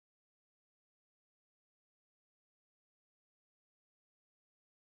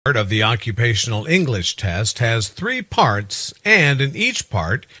Part of the occupational English test has 3 parts, and in each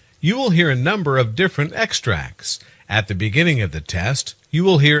part, you will hear a number of different extracts. At the beginning of the test, you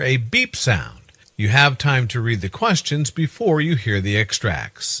will hear a beep sound. You have time to read the questions before you hear the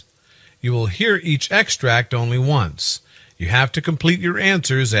extracts. You will hear each extract only once. You have to complete your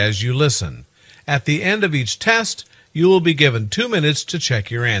answers as you listen. At the end of each test, you will be given 2 minutes to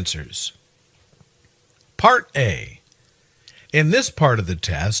check your answers. Part A. In this part of the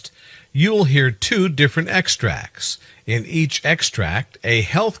test, you will hear 2 different extracts. In each extract, a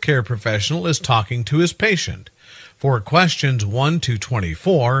healthcare professional is talking to his patient. For questions 1 to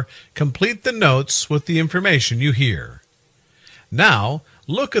 24, complete the notes with the information you hear. Now,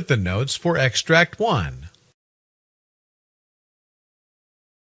 look at the notes for Extract 1.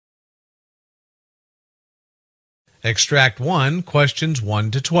 Extract 1, questions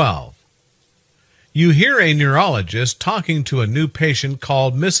 1 to 12. You hear a neurologist talking to a new patient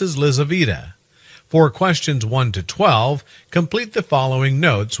called Mrs. Lizaveta. For questions 1 to 12, complete the following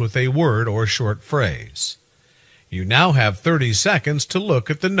notes with a word or short phrase. You now have 30 seconds to look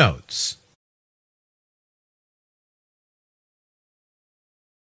at the notes.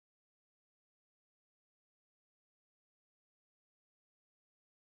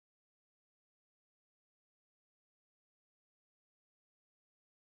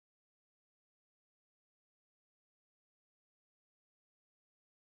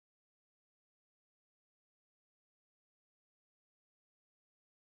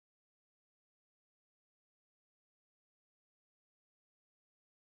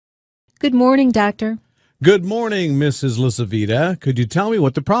 Good morning, doctor. Good morning, Mrs. Lizaveta. Could you tell me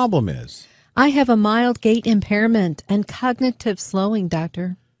what the problem is? I have a mild gait impairment and cognitive slowing,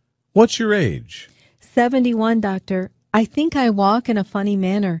 doctor. What's your age? 71, doctor. I think I walk in a funny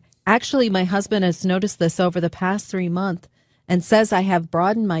manner. Actually, my husband has noticed this over the past 3 months and says I have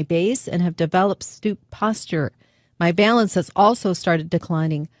broadened my base and have developed stooped posture. My balance has also started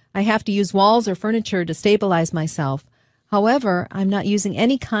declining. I have to use walls or furniture to stabilize myself. However, I'm not using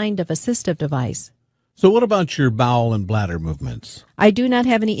any kind of assistive device. So what about your bowel and bladder movements? I do not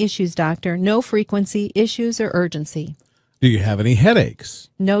have any issues, doctor. No frequency, issues, or urgency. Do you have any headaches?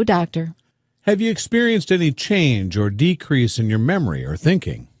 No, doctor. Have you experienced any change or decrease in your memory or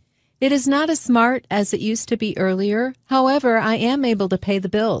thinking? It is not as smart as it used to be earlier. However, I am able to pay the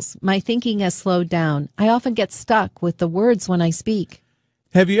bills. My thinking has slowed down. I often get stuck with the words when I speak.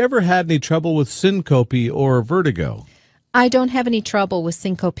 Have you ever had any trouble with syncope or vertigo? I don't have any trouble with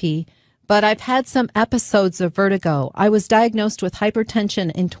syncope, but I've had some episodes of vertigo. I was diagnosed with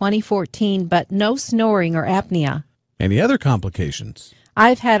hypertension in 2014, but no snoring or apnea. Any other complications?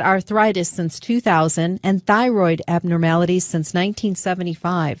 I've had arthritis since 2000 and thyroid abnormalities since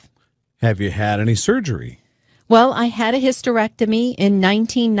 1975. Have you had any surgery? Well, I had a hysterectomy in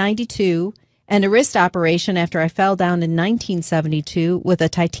 1992 and a wrist operation after I fell down in 1972 with a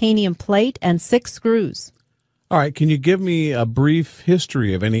titanium plate and 6 screws. All right, can you give me a brief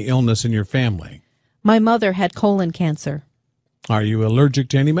history of any illness in your family? My mother had colon cancer. Are you allergic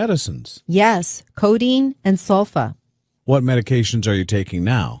to any medicines? Yes, codeine and sulfa. What medications are you taking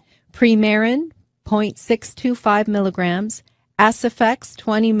now? Premarin, 0.625 milligrams, Acifex,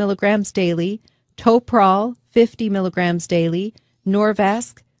 20 milligrams daily, Toprol, 50 milligrams daily,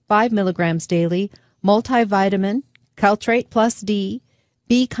 Norvasc, 5 milligrams daily, multivitamin, Caltrate plus D,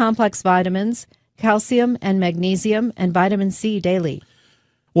 B-complex vitamins, calcium and magnesium, and vitamin C daily.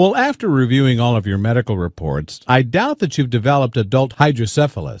 Well, after reviewing all of your medical reports, I doubt that you've developed adult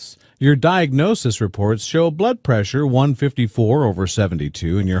hydrocephalus. Your diagnosis reports show blood pressure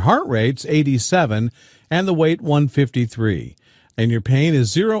 154/72, and your heart rate's 87, and the weight 153. And your pain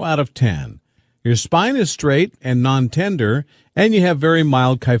is 0 out of 10. Your spine is straight and non-tender, and you have very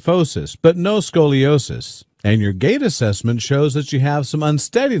mild kyphosis, but no scoliosis. And your gait assessment shows that you have some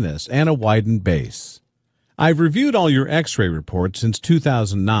unsteadiness and a widened base. I've reviewed all your x-ray reports since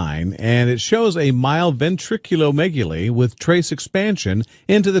 2009, and it shows a mild ventriculomegaly with trace expansion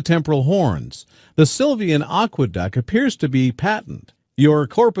into the temporal horns. The Sylvian aqueduct appears to be patent. Your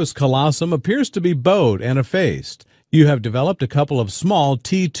corpus callosum appears to be bowed and effaced. You have developed a couple of small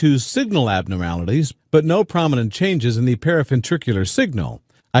T2 signal abnormalities, but no prominent changes in the paraventricular signal.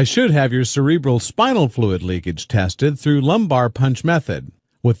 I should have your cerebral spinal fluid leakage tested through lumbar punch method.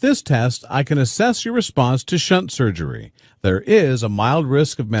 With this test, I can assess your response to shunt surgery. There is a mild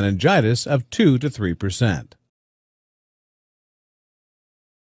risk of meningitis of 2 to 3%.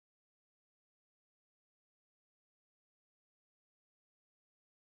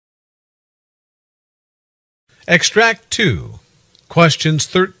 Extract 2, questions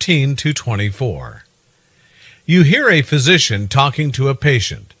 13 to 24. You hear a physician talking to a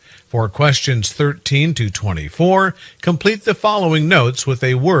patient. For questions 13 to 24, complete the following notes with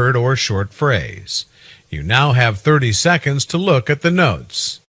a word or short phrase. You now have 30 seconds to look at the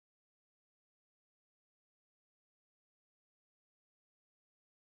notes.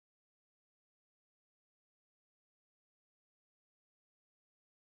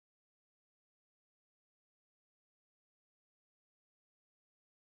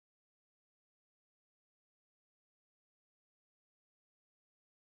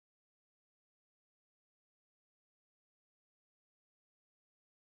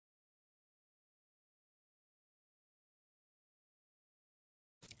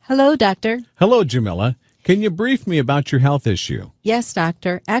 Hello, doctor. Hello, Jamila. Can you brief me about your health issue? Yes,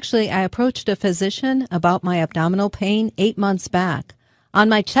 doctor. Actually, I approached a physician about my abdominal pain 8 months back. On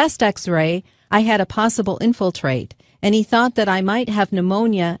my chest x-ray, I had a possible infiltrate, and he thought that I might have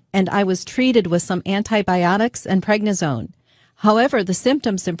pneumonia, and I was treated with some antibiotics and prednisone. However, the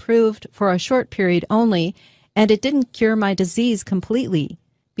symptoms improved for a short period only, and it didn't cure my disease completely.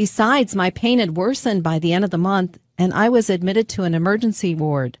 Besides, my pain had worsened by the end of the month, and I was admitted to an emergency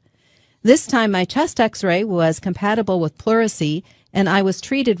ward. This time my chest x-ray was compatible with pleurisy, and I was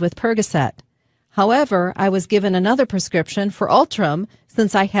treated with Percocet. However, I was given another prescription for Ultram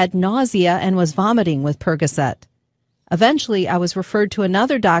since I had nausea and was vomiting with Percocet. Eventually, I was referred to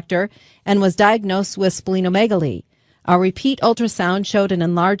another doctor and was diagnosed with splenomegaly. A repeat ultrasound showed an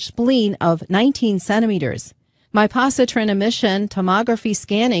enlarged spleen of 19 centimeters. My positron emission tomography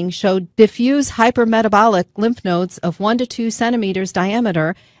scanning showed diffuse hypermetabolic lymph nodes of 1 to 2 centimeters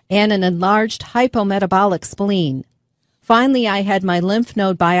diameter and an enlarged hypometabolic spleen. Finally, I had my lymph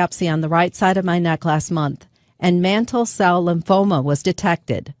node biopsy on the right side of my neck last month, and mantle cell lymphoma was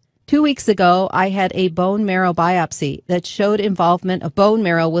detected. 2 weeks ago, I had a bone marrow biopsy that showed involvement of bone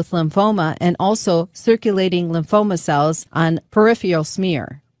marrow with lymphoma and also circulating lymphoma cells on peripheral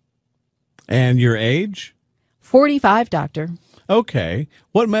smear. And your age? 45, doctor. Okay.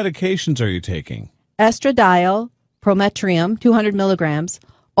 What medications are you taking? Estradiol, Prometrium, 200 milligrams,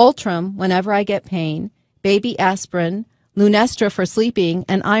 Ultram whenever I get pain, baby aspirin, Lunestra for sleeping,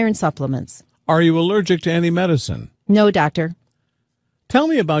 and iron supplements. Are you allergic to any medicine? No, doctor. Tell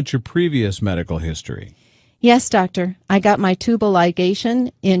me about your previous medical history. Yes, doctor. I got my tubal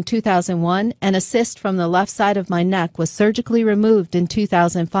ligation in 2001, and a cyst from the left side of my neck was surgically removed in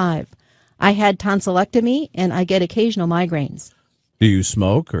 2005. I had tonsillectomy, and I get occasional migraines. Do you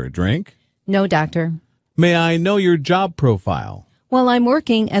smoke or drink? No, doctor. May I know your job profile? Well, I'm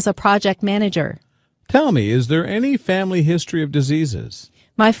working as a project manager. Tell me, is there any family history of diseases?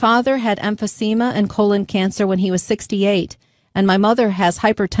 My father had emphysema and colon cancer when he was 68, and my mother has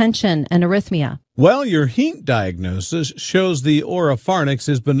hypertension and arrhythmia. Well, your heat diagnosis shows the oropharynx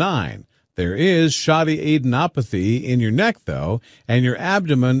is benign. There is shoddy adenopathy in your neck, though, and your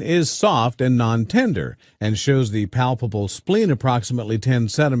abdomen is soft and non-tender and shows the palpable spleen approximately 10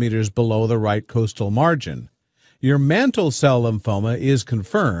 centimeters below the right costal margin. Your mantle cell lymphoma is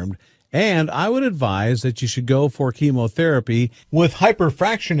confirmed, and I would advise that you should go for chemotherapy with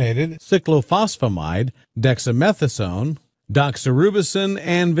hyperfractionated cyclophosphamide, dexamethasone, doxorubicin,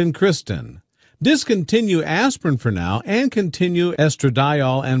 and vincristine. Discontinue aspirin for now and continue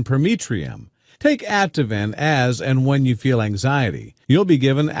estradiol and prometrium. Take Ativan as and when you feel anxiety. You'll be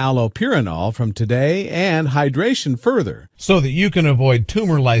given allopurinol from today and hydration further so that you can avoid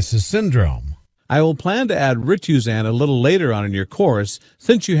tumor lysis syndrome. I will plan to add Rituzan a little later on in your course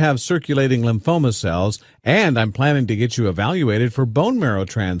since you have circulating lymphoma cells, and I'm planning to get you evaluated for bone marrow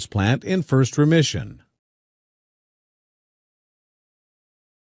transplant in first remission.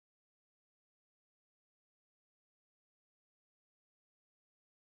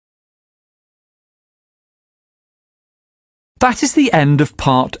 That is the end of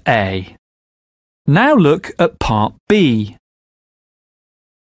Part A. Now look at Part B.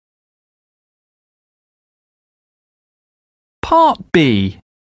 Part B.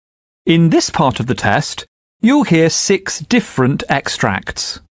 In this part of the test, you'll hear 6 different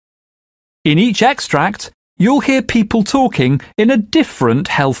extracts. In each extract, you'll hear people talking in a different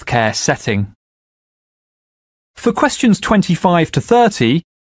healthcare setting. For questions 25 to 30,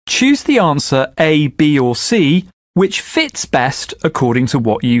 choose the answer A, B or C which fits best according to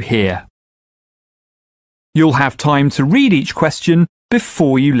what you hear. You'll have time to read each question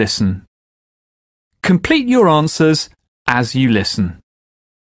before you listen. Complete your answers as you listen.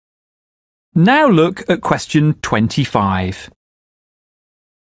 Now look at question 25.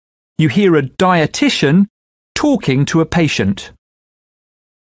 You hear a dietitian talking to a patient.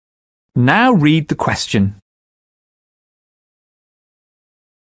 Now read the question.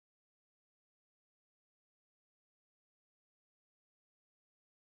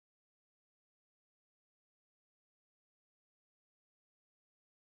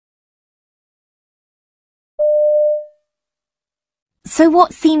 So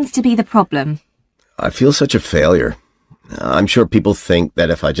what seems to be the problem? I feel such a failure. I'm sure people think that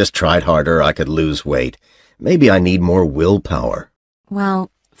if I just tried harder, I could lose weight. Maybe I need more willpower.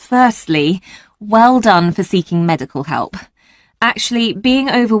 Well, firstly, well done for seeking medical help. Actually, being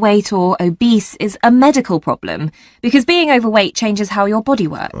overweight or obese is a medical problem because being overweight changes how your body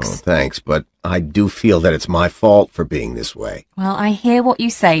Oh, works. thanks, but I do feel that it's my fault for being this way. Well, I hear what you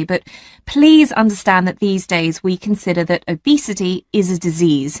say, but please understand that these days we consider that obesity is a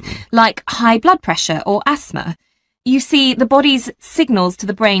disease, like high blood pressure or asthma. You see, the body's signals to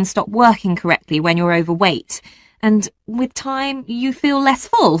the brain stop working correctly when you're overweight, and with time you feel less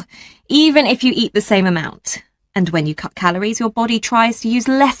full, even if you eat the same amount. And when you cut calories, your body tries to use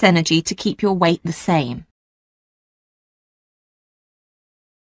less energy to keep your weight the same.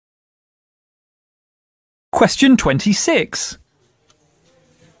 Question 26.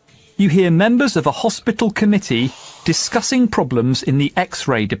 You hear members of a hospital committee discussing problems in the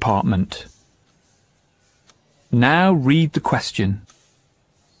X-ray department. Now read the question.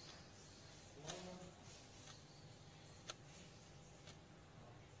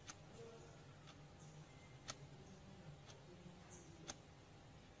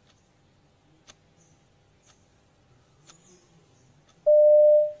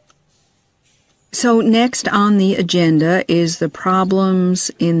 So next on the agenda is the problems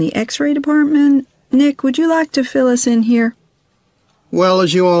in the X-ray department. Nick, would you like to fill us in here? Well,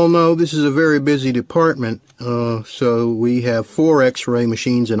 as you all know, this is a very busy department, so we have 4 X-ray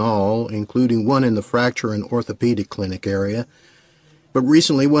machines in all, including one in the fracture and orthopedic clinic area. But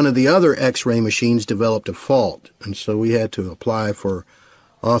recently, one of the other X-ray machines developed a fault, and so we had to apply for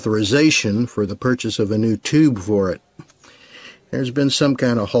authorization for the purchase of a new tube for it. There's been some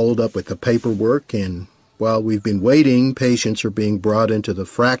kind of hold-up with the paperwork, and while we've been waiting, patients are being brought into the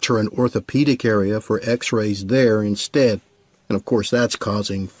fracture and orthopedic area for X-rays there instead. And of course, that's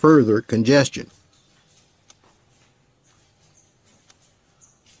causing further congestion.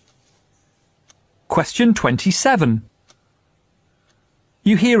 Question 27.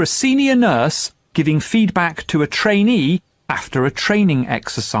 You hear a senior nurse giving feedback to a trainee after a training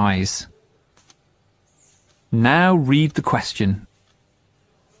exercise. Now read the question.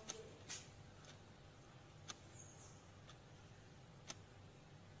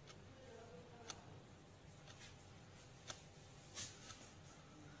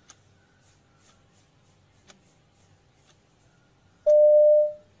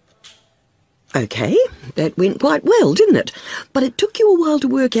 OK, that went quite well, didn't it? But it took you a while to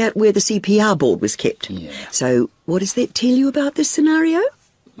work out where the CPR board was kept. Yeah. So what does that tell you about this scenario?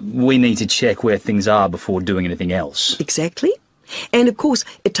 We need to check where things are before doing anything else. Exactly. And of course,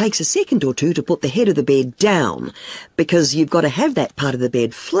 it takes a second or two to put the head of the bed down, because you've got to have that part of the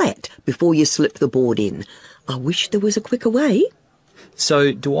bed flat before you slip the board in. I wish there was a quicker way.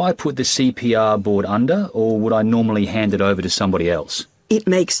 So, do I put the CPR board under, or would I normally hand it over to somebody else? It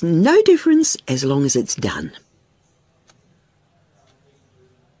makes no difference as long as it's done.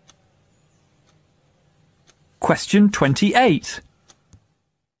 Question 28.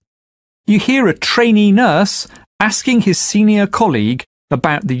 You hear a trainee nurse asking his senior colleague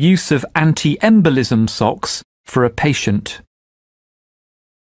about the use of anti-embolism socks for a patient.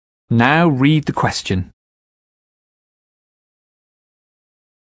 Now read the question.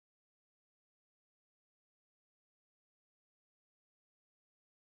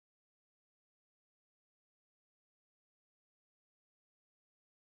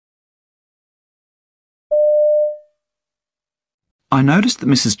 I noticed that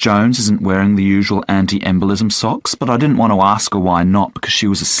Mrs. Jones isn't wearing the usual anti-embolism socks, but I didn't want to ask her why not because she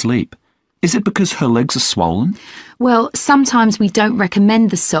was asleep. Is it because her legs are swollen? Well, sometimes we don't recommend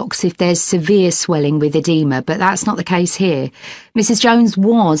the socks if there's severe swelling with edema, but that's not the case here. Mrs. Jones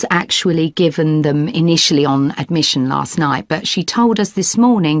was actually given them initially on admission last night, but she told us this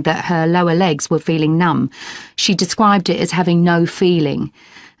morning that her lower legs were feeling numb. She described it as having no feeling.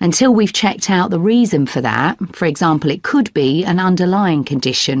 Until we've checked out the reason for that, for example, it could be an underlying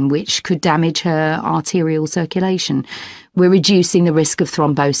condition which could damage her arterial circulation. We're reducing the risk of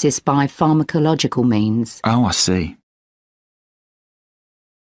thrombosis by pharmacological means. Oh, I see.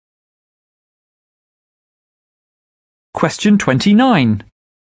 Question 29.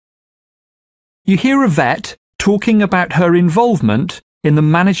 You hear a vet talking about her involvement in the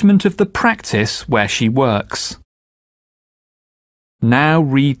management of the practice where she works. Now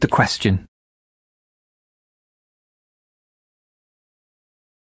read the question.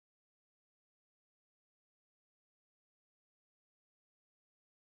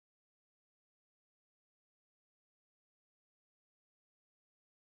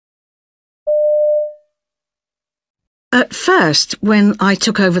 At first, when I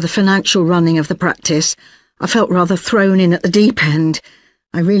took over the financial running of the practice, I felt rather thrown in at the deep end.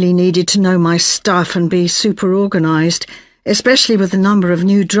 I really needed to know my stuff and be super organised, especially with the number of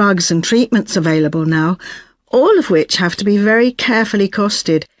new drugs and treatments available now, all of which have to be very carefully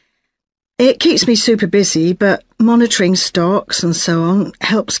costed. It keeps me super busy, but monitoring stocks and so on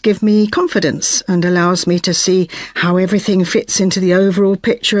helps give me confidence and allows me to see how everything fits into the overall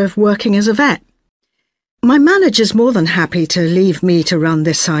picture of working as a vet. My manager's more than happy to leave me to run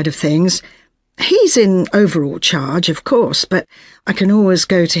this side of things. He's in overall charge, of course, but I can always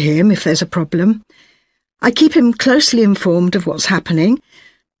go to him if there's a problem. I keep him closely informed of what's happening.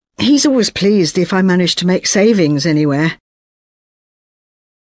 He's always pleased if I manage to make savings anywhere.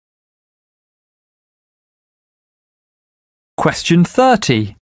 Question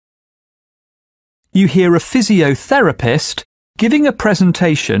 30. You hear a physiotherapist giving a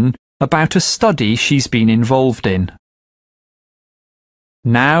presentation about a study she's been involved in.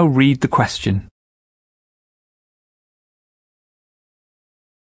 Now read the question.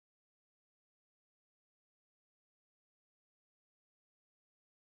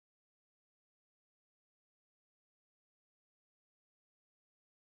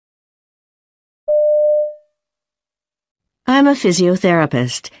 I'm a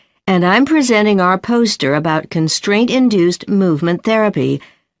physiotherapist, and I'm presenting our poster about constraint-induced movement therapy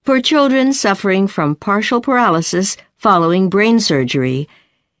for children suffering from partial paralysis following brain surgery.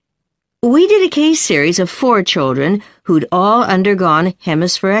 We did a case series of 4 children who'd all undergone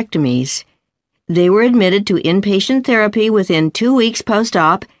hemispherectomies. They were admitted to inpatient therapy within 2 weeks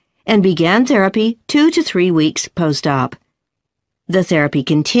post-op and began therapy 2 to 3 weeks post-op. The therapy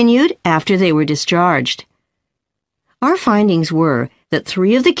continued after they were discharged. Our findings were that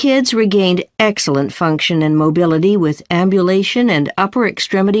 3 of the kids regained excellent function and mobility with ambulation and upper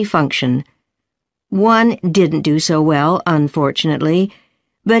extremity function. 1 didn't do so well, unfortunately,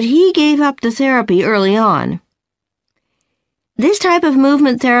 but he gave up the therapy early on. This type of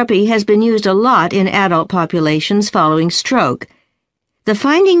movement therapy has been used a lot in adult populations following stroke. The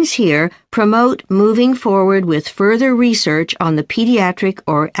findings here promote moving forward with further research on the pediatric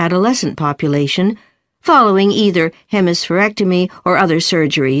or adolescent population following either hemispherectomy or other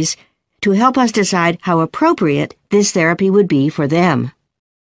surgeries, to help us decide how appropriate this therapy would be for them.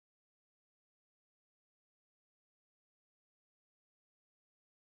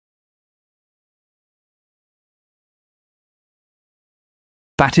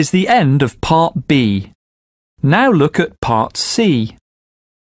 That is the end of Part B. Now look at Part C.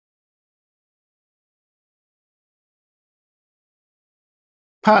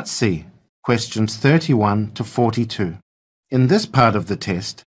 Part C. Questions 31 to 42. In this part of the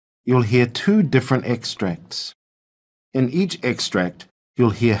test, you'll hear 2 different extracts. In each extract, you'll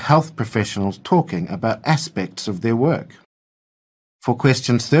hear health professionals talking about aspects of their work. For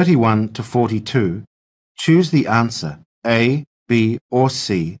questions 31 to 42, choose the answer A, B, or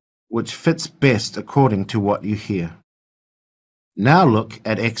C, which fits best according to what you hear. Now look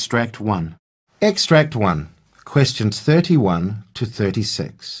at Extract 1. Extract 1, questions 31 to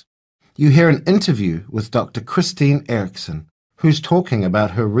 36. You hear an interview with Dr. Christine Erickson, who's talking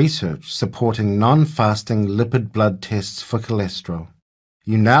about her research supporting non-fasting lipid blood tests for cholesterol.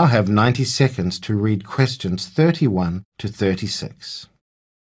 You now have 90 seconds to read questions 31 to 36.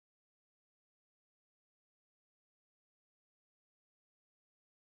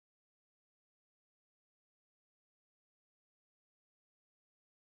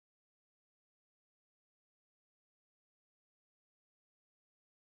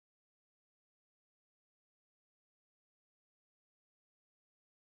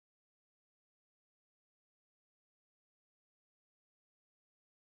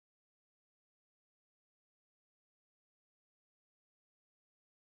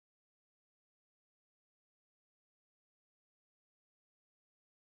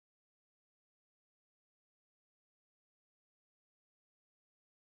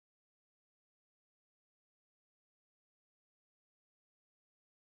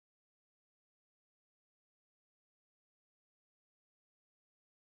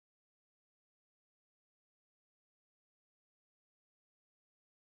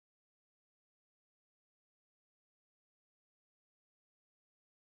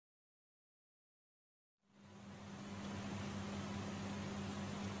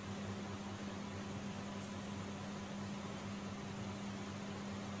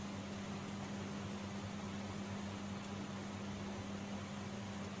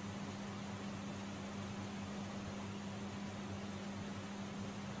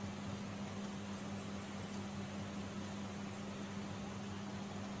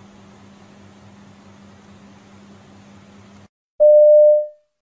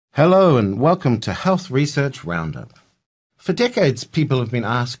 Hello and welcome to Health Research Roundup. For decades, people have been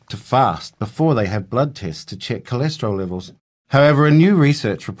asked to fast before they have blood tests to check cholesterol levels. However, a new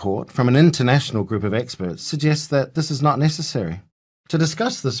research report from an international group of experts suggests that this is not necessary. To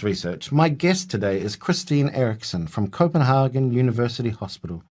discuss this research, my guest today is Christine Eriksson from Copenhagen University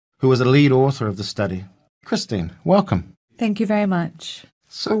Hospital, who was a lead author of the study. Christine, welcome. Thank you very much.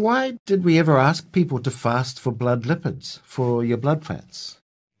 So why did we ever ask people to fast for blood lipids, for your blood fats?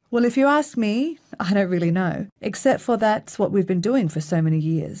 Well, if you ask me, I don't really know, except for that's what we've been doing for so many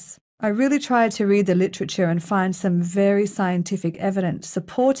years. I really tried to read the literature and find some very scientific evidence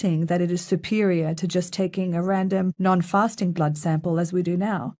supporting that it is superior to just taking a random non-fasting blood sample as we do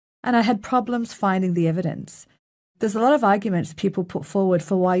now. And I had problems finding the evidence. There's a lot of arguments people put forward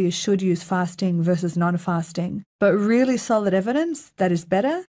for why you should use fasting versus non-fasting, but really solid evidence that is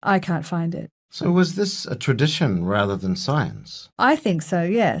better, I can't find it. So was this a tradition rather than science? I think so,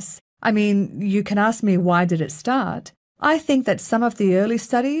 yes. I mean, you can ask me why did it start? I think that some of the early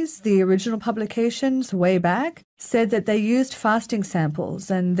studies, the original publications way back, said that they used fasting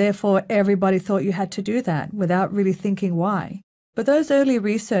samples and therefore everybody thought you had to do that without really thinking why. But those early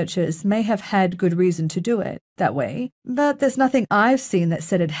researchers may have had good reason to do it that way, but there's nothing I've seen that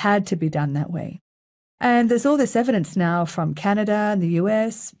said it had to be done that way. And there's all this evidence now from Canada and the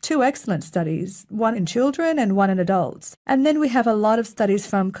US, 2 excellent studies, one in children and one in adults. And then we have a lot of studies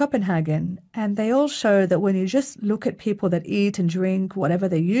from Copenhagen, and they all show that when you just look at people that eat and drink whatever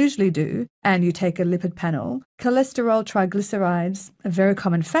they usually do, and you take a lipid panel, cholesterol, triglycerides, a very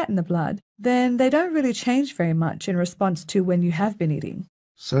common fat in the blood, then they don't really change very much in response to when you have been eating.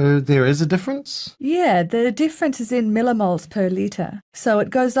 So there is a difference? Yeah, the difference is in millimoles per litre. So it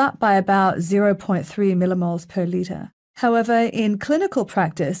goes up by about 0.3 millimoles per litre. However, in clinical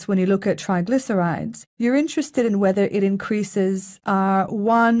practice, when you look at triglycerides, you're interested in whether it increases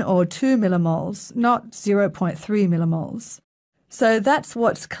 1 or 2 millimoles, not 0.3 millimoles. So that's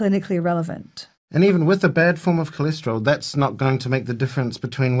what's clinically relevant. And even with a bad form of cholesterol, that's not going to make the difference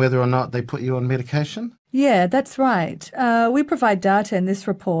between whether or not they put you on medication? Yeah, that's right. We provide data in this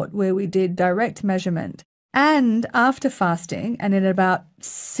report where we did direct measurement and after fasting and in about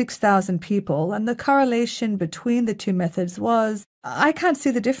 6,000 people, and the correlation between the two methods was, I can't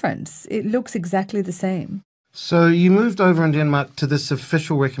see the difference. It looks exactly the same. So you moved over in Denmark to this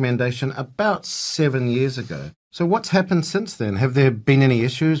official recommendation about 7 years ago. So what's happened since then? Have there been any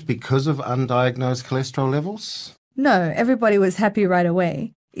issues because of undiagnosed cholesterol levels? No, everybody was happy right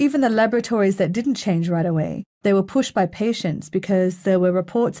away. Even the laboratories that didn't change right away, they were pushed by patients because there were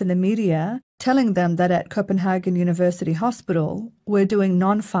reports in the media telling them that at Copenhagen University Hospital, we're doing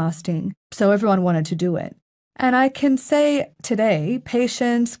non-fasting, so everyone wanted to do it. And I can say today,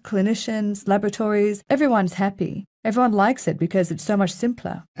 patients, clinicians, laboratories, everyone's happy. Everyone likes it because it's so much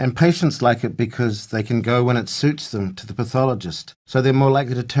simpler. And patients like it because they can go when it suits them to the pathologist, so they're more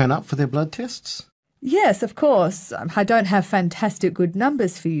likely to turn up for their blood tests? Yes, of course. I don't have fantastic good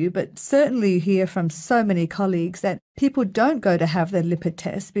numbers for you, but certainly you hear from so many colleagues that people don't go to have their lipid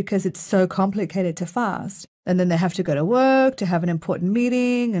test because it's so complicated to fast. And then they have to go to work, to have an important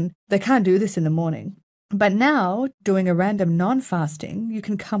meeting, and they can't do this in the morning. But now, doing a random non-fasting, you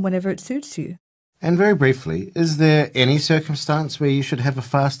can come whenever it suits you. And very briefly, is there any circumstance where you should have a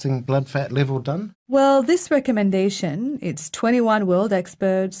fasting blood fat level done? Well, this recommendation, it's 21 world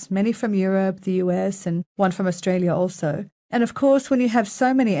experts, many from Europe, the US, and one from Australia also. And of course, when you have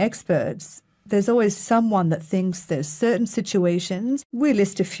so many experts, there's always someone that thinks there's certain situations. We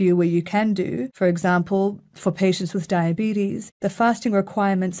list a few where you can do. For example, for patients with diabetes, the fasting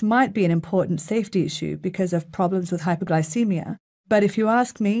requirements might be an important safety issue because of problems with hypoglycemia. But if you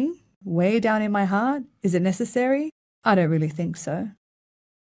ask me, way down in my heart, is it necessary? I don't really think so.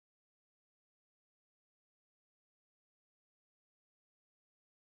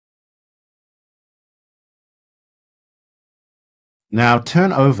 Now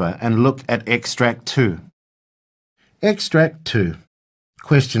turn over and look at Extract 2. Extract 2,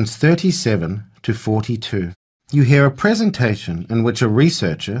 questions 37 to 42. You hear a presentation in which a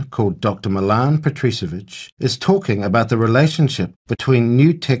researcher called Dr. Milan Petricevic is talking about the relationship between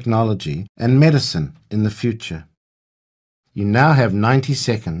new technology and medicine in the future. You now have 90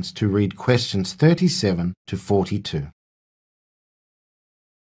 seconds to read questions 37 to 42.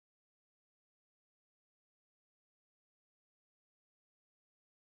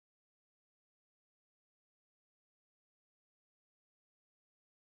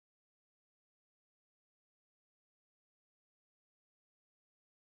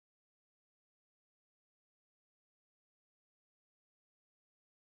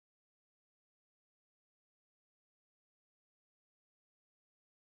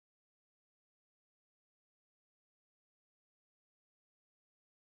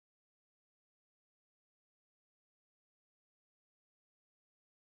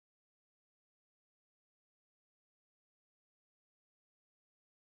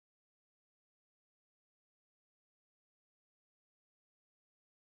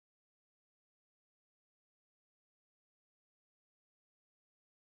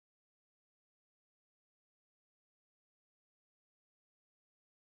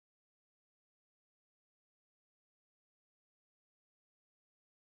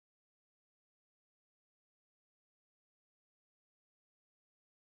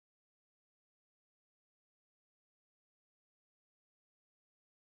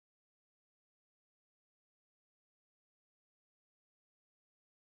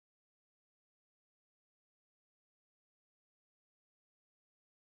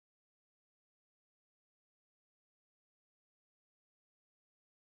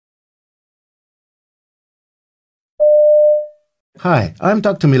 Hi, I'm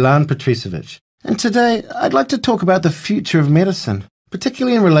Dr. Milan Petricevic, and today I'd like to talk about the future of medicine,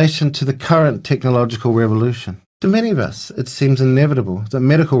 particularly in relation to the current technological revolution. To many of us, it seems inevitable that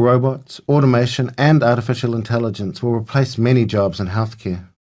medical robots, automation, and artificial intelligence will replace many jobs in healthcare.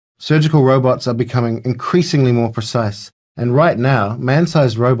 Surgical robots are becoming increasingly more precise, and right now,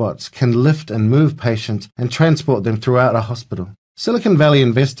 man-sized robots can lift and move patients and transport them throughout a hospital. Silicon Valley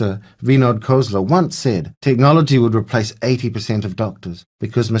investor Vinod Khosla once said technology would replace 80% of doctors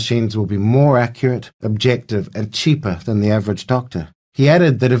because machines will be more accurate, objective, and cheaper than the average doctor. He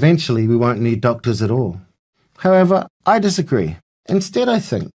added that eventually we won't need doctors at all. However, I disagree. Instead, I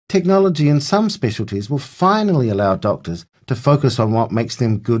think technology in some specialties will finally allow doctors to focus on what makes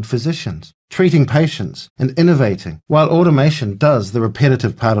them good physicians, treating patients and innovating, while automation does the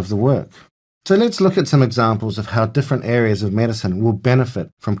repetitive part of the work. So let's look at some examples of how different areas of medicine will benefit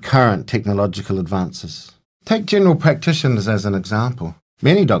from current technological advances. Take general practitioners as an example.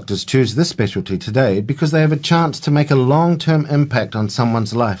 Many doctors choose this specialty today because they have a chance to make a long-term impact on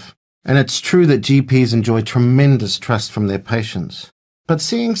someone's life. And it's true that GPs enjoy tremendous trust from their patients. But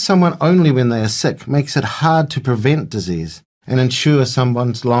seeing someone only when they are sick makes it hard to prevent disease and ensure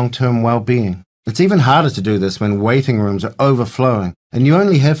someone's long-term well-being. It's even harder to do this when waiting rooms are overflowing and you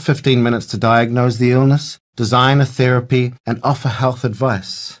only have 15 minutes to diagnose the illness, design a therapy, and offer health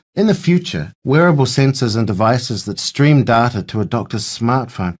advice. In the future, wearable sensors and devices that stream data to a doctor's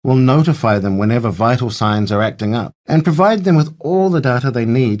smartphone will notify them whenever vital signs are acting up and provide them with all the data they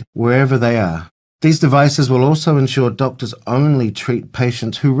need wherever they are. These devices will also ensure doctors only treat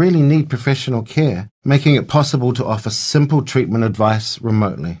patients who really need professional care, making it possible to offer simple treatment advice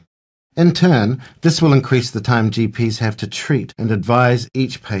remotely. In turn, this will increase the time GPs have to treat and advise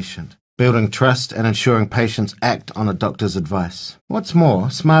each patient, building trust and ensuring patients act on a doctor's advice. What's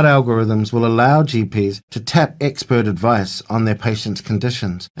more, smart algorithms will allow GPs to tap expert advice on their patients'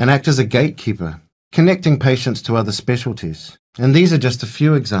 conditions and act as a gatekeeper, connecting patients to other specialties. And these are just a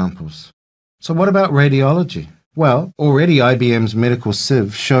few examples. So what about radiology? Well, already IBM's Medical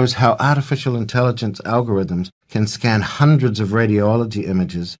Sieve shows how artificial intelligence algorithms can scan hundreds of radiology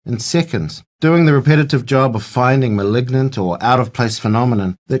images in seconds, doing the repetitive job of finding malignant or out-of-place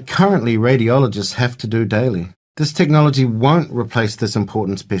phenomenon that currently radiologists have to do daily. This technology won't replace this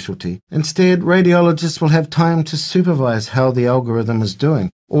important specialty. Instead, radiologists will have time to supervise how the algorithm is doing,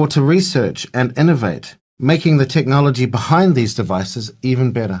 or to research and innovate, making the technology behind these devices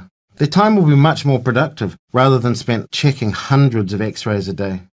even better. Their time will be much more productive rather than spent checking hundreds of x-rays a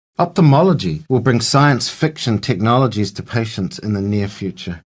day. Ophthalmology will bring science fiction technologies to patients in the near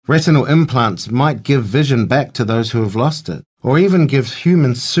future. Retinal implants might give vision back to those who have lost it, or even give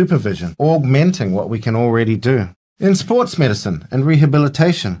humans supervision, augmenting what we can already do. In sports medicine and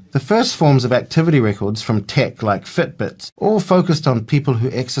rehabilitation, the first forms of activity records from tech like Fitbits all focused on people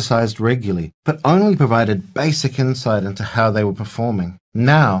who exercised regularly, but only provided basic insight into how they were performing.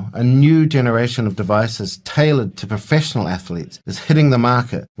 Now, a new generation of devices tailored to professional athletes is hitting the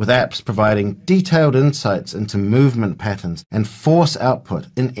market, with apps providing detailed insights into movement patterns and force output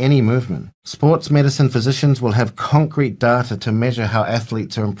in any movement. Sports medicine physicians will have concrete data to measure how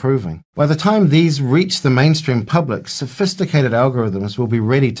athletes are improving. By the time these reach the mainstream public, sophisticated algorithms will be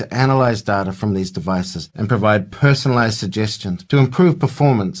ready to analyze data from these devices and provide personalized suggestions to improve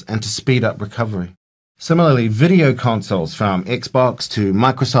performance and to speed up recovery. Similarly, video consoles from Xbox to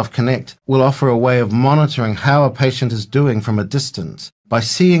Microsoft Kinect will offer a way of monitoring how a patient is doing from a distance by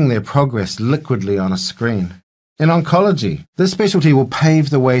seeing their progress liquidly on a screen. In oncology, this specialty will pave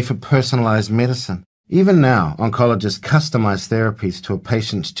the way for personalized medicine. Even now, oncologists customize therapies to a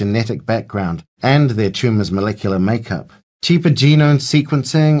patient's genetic background and their tumor's molecular makeup. Cheaper genome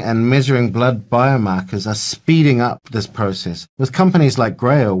sequencing and measuring blood biomarkers are speeding up this process, with companies like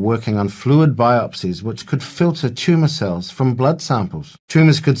Grail working on fluid biopsies which could filter tumor cells from blood samples.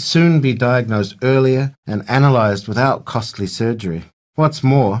 Tumors could soon be diagnosed earlier and analyzed without costly surgery. What's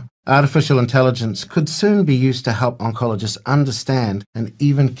more, artificial intelligence could soon be used to help oncologists understand and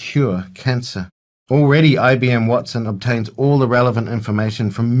even cure cancer. Already, IBM Watson obtains all the relevant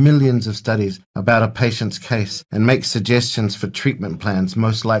information from millions of studies about a patient's case and makes suggestions for treatment plans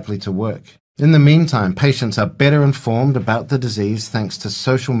most likely to work. In the meantime, patients are better informed about the disease thanks to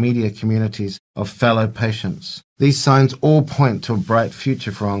social media communities of fellow patients. These signs all point to a bright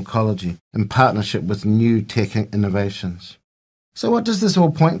future for oncology in partnership with new tech innovations. So what does this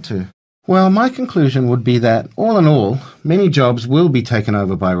all point to? Well, my conclusion would be that, all in all, many jobs will be taken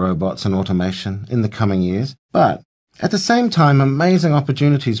over by robots and automation in the coming years, but at the same time, amazing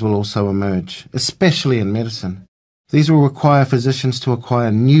opportunities will also emerge, especially in medicine. These will require physicians to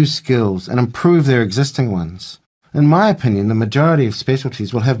acquire new skills and improve their existing ones. In my opinion, the majority of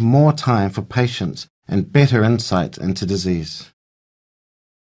specialties will have more time for patients and better insight into disease.